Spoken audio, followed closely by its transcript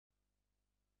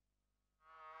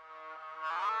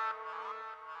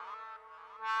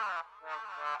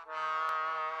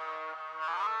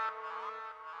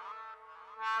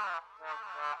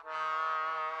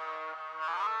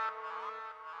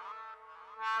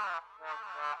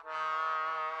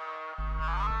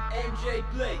MJ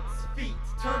Blades, feet,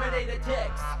 Terminator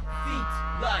Text, feet,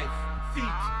 life,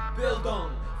 feet,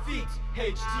 bildung, feet,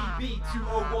 HTB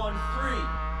 2013.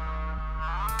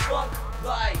 Fuck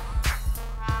life.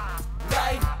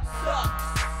 Life sucks.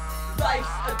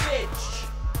 Life's a bitch.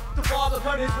 The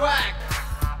barbican is whack.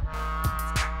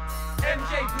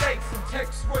 MJ Blades and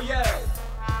Text Royale.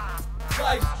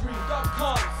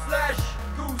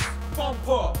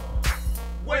 Livestream.com/goosebumper.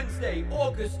 Wednesday,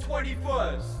 August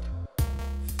 21st,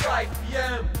 5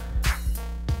 p.m.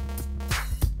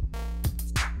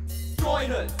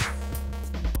 Join us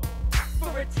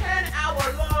for a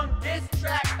 10-hour-long diss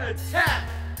track attack.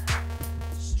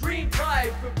 Streamed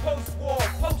live from post-war,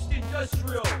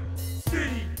 post-industrial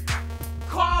city,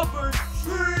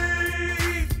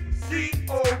 Coventry,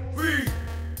 COV,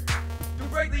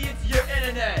 directly into your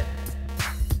internet.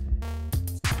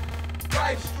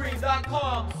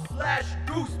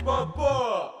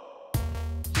 Livestream.com/goosebumper.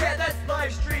 Yeah, that's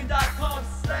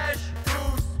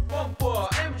livestream.com/goosebumper.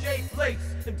 MJ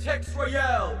Blades and Text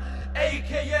Royale,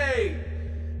 aka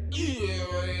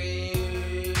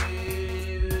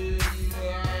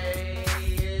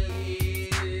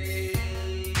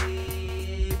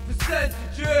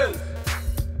percentages.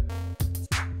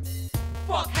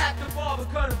 Fuck half the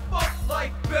barbican and fuck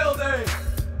like building.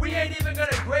 We ain't even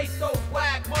gonna grace those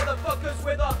whack motherfuckers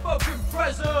with our fucking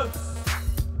presence.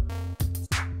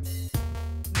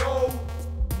 No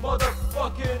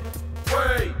motherfucking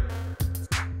way.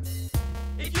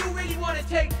 If you really wanna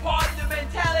take part in the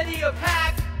mentality of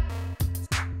hack,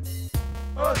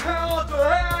 a hell to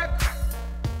hack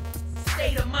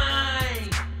state of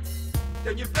mind,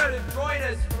 then you better join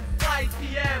us from 5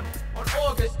 p.m. on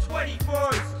August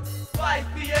 21st. 5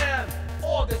 p.m.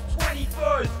 August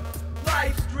 21st.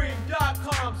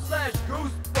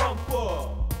 Livestream.com/goosebumper.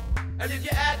 And if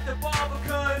you're at the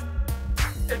barbican,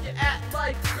 if you're at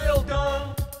like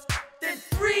bildung, then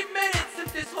 3 minutes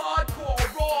of this hardcore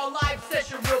raw live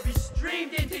session will be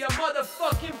streamed into your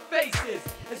motherfucking faces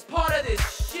as part of this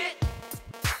shit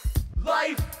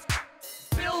life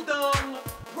bildung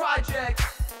project.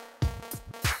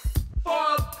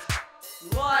 Fuck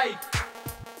life.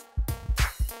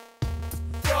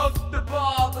 Fuck the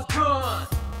barbican.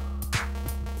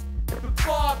 The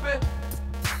barbican.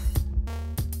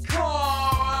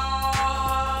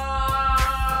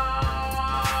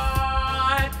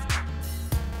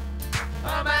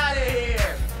 I'm out of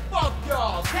here. Fuck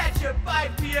y'all. Catch you at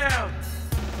 5 p.m.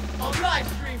 on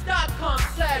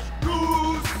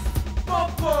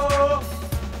livestream.com/goosebumper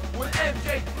with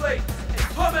MJ Blades and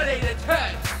Terminator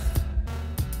Text.